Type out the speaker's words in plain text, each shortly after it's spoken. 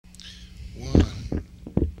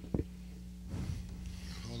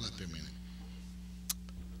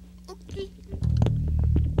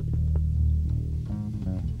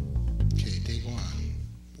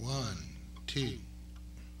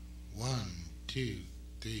two,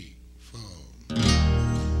 three, four.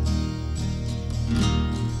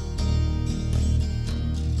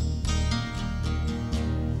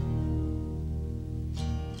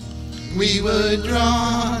 We were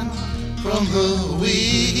drawn from the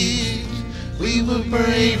weeds. We were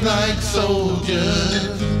brave like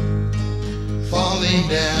soldiers, falling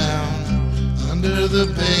down under the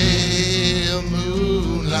pale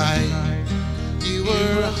moonlight. You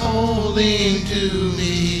were holding to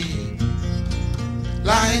me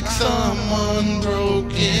like someone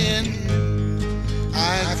broken.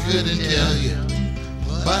 I couldn't tell you,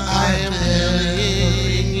 but I am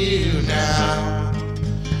telling you now.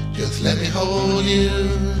 Just let me hold you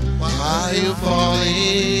while you're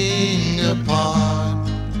falling apart.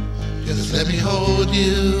 Just let me hold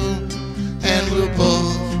you and we'll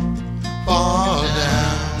both fall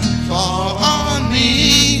down. Fall on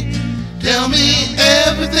me. Tell me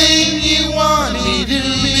everything you want me to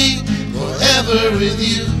be. Forever with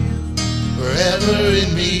you, forever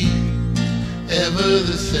in me, ever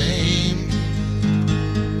the same.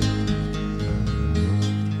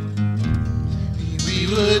 We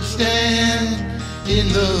would stand in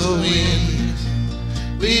the wind.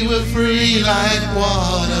 We were free like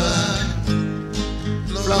water,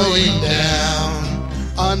 flowing down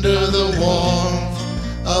under the warmth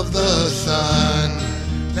of the sun.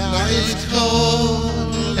 Now it's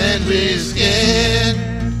cold and we're scared,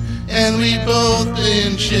 and we both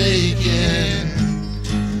been shaken.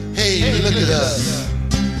 Hey, look at us,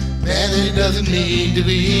 man, it doesn't need to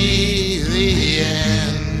be the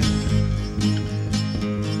end.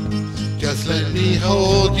 Just let me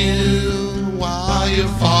hold you while you're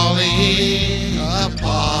falling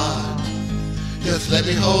apart. Just let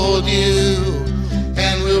me hold you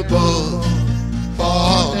and we'll both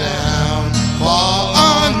fall down. Fall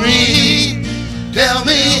on me. Tell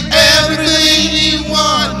me everything you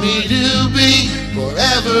want me to be.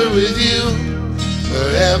 Forever with you,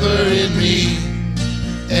 forever in me,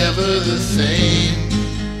 ever the same.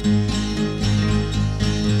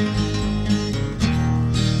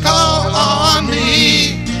 Call on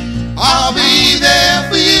me, I'll be there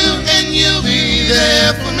for you and you'll be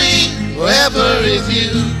there for me. Forever is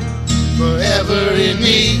you, forever in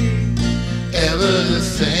me, ever the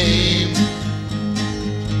same.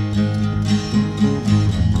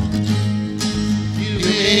 You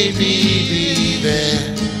made me be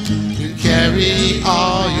there to carry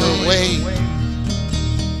all your weight,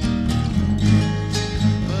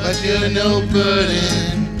 but you're no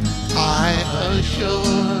burden, I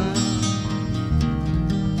assure.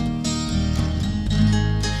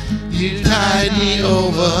 You tied me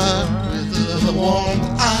over with a warmth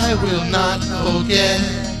I will not forget,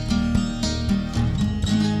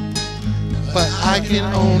 but I can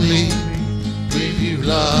only give you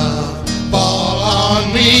love. Fall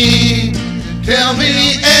on me. Tell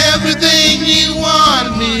me everything you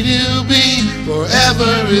want me to be.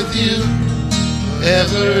 Forever with you,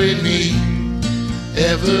 ever in me,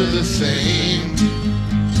 ever the same.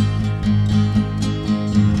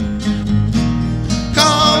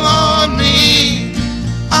 Call on me,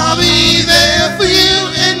 I'll be there for you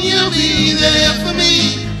and you'll be there for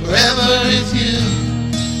me. Forever is you,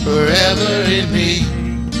 forever in me,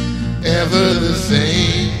 ever the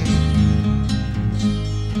same.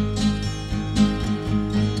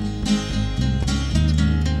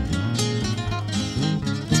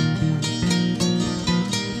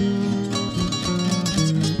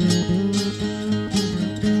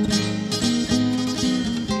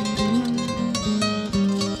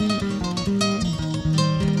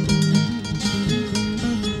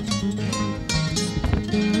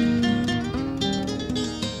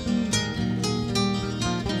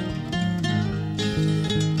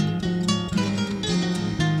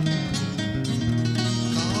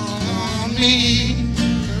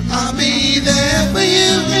 I'll be there for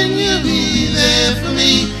you and you'll be there for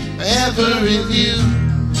me. Ever with you,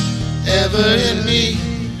 ever in me,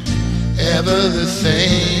 ever the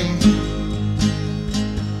same.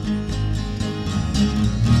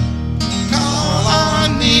 Call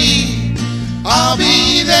on me, I'll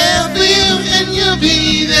be there for you and you'll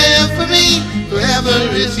be there for me.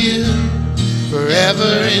 Forever is you,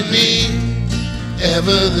 forever in me,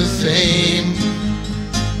 ever the same.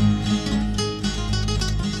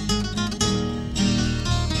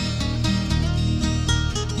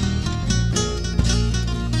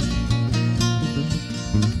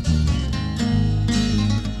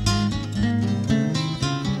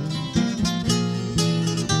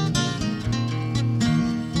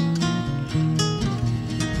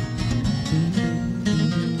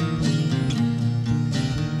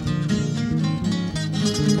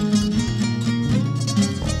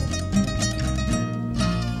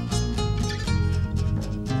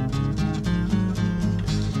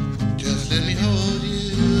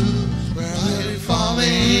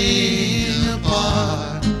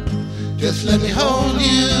 let me hold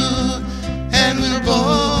you, and we'll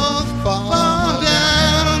both fall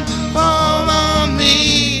down. Fall on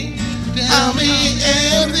me. I'll be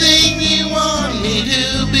everything you want me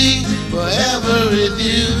to be. Forever with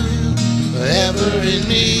you, forever in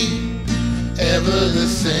me, ever the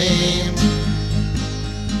same.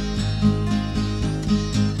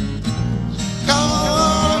 Call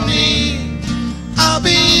on me, I'll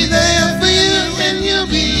be there for you, and you'll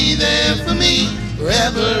be there for me.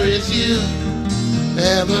 Forever is you,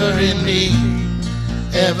 ever in me,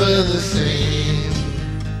 ever the same.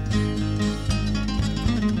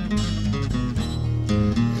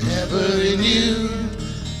 Ever in you,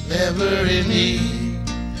 ever in me,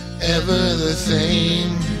 ever the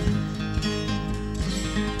same.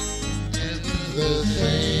 Ever the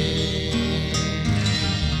same.